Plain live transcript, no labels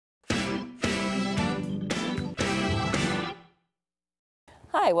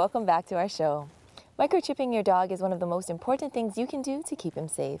Hi, welcome back to our show. Microchipping your dog is one of the most important things you can do to keep him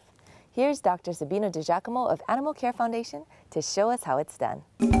safe. Here's Dr. Sabina DiGiacomo of Animal Care Foundation to show us how it's done.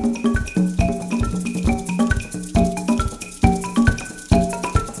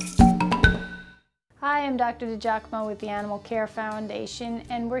 Hi, I'm Dr. DiGiacomo with the Animal Care Foundation,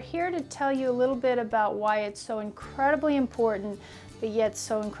 and we're here to tell you a little bit about why it's so incredibly important, but yet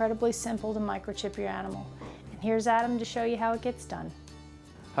so incredibly simple to microchip your animal. And here's Adam to show you how it gets done.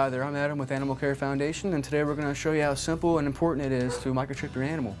 Hi there, I'm Adam with Animal Care Foundation, and today we're going to show you how simple and important it is to microchip your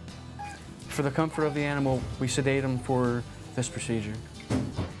animal. For the comfort of the animal, we sedate them for this procedure.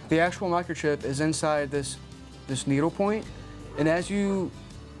 The actual microchip is inside this needle point, and as you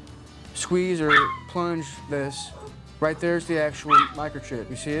squeeze or plunge this, right there's the actual microchip.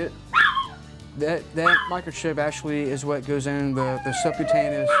 You see it? That microchip actually is what goes in the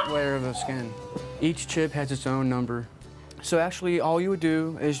subcutaneous layer of the skin. Each chip has its own number. So actually all you would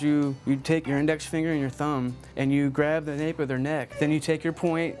do is you take your index finger and your thumb and you grab the nape of their neck. Then you take your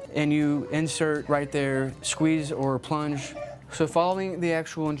point and you insert right there, squeeze or plunge. So following the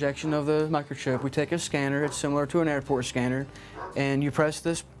actual injection of the microchip, we take a scanner, it's similar to an airport scanner, and you press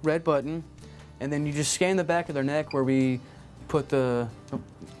this red button and then you just scan the back of their neck where we put the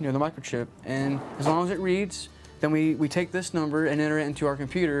microchip. And as long as it reads, then we take this number and enter it into our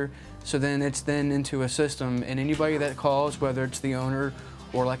computer, so then it's then into a system, and anybody that calls, whether it's the owner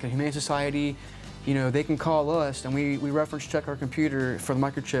or like a Humane Society, they can call us and we reference check our computer for the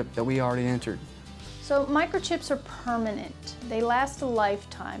microchip that we already entered. So microchips are permanent. They last a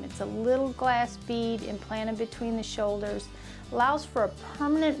lifetime. It's a little glass bead implanted between the shoulders, allows for a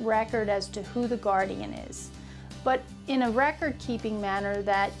permanent record as to who the guardian is, but in a record-keeping manner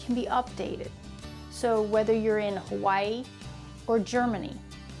that can be updated. So whether you're in Hawaii or Germany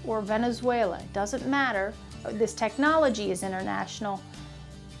or Venezuela, it doesn't matter. This technology is international,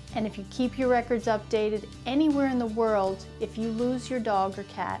 and if you keep your records updated anywhere in the world, if you lose your dog or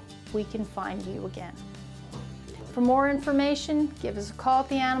cat, we can find you again. For more information, give us a call at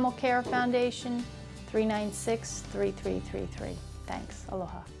the Animal Care Foundation, 396-3333. Thanks.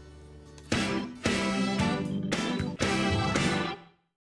 Aloha.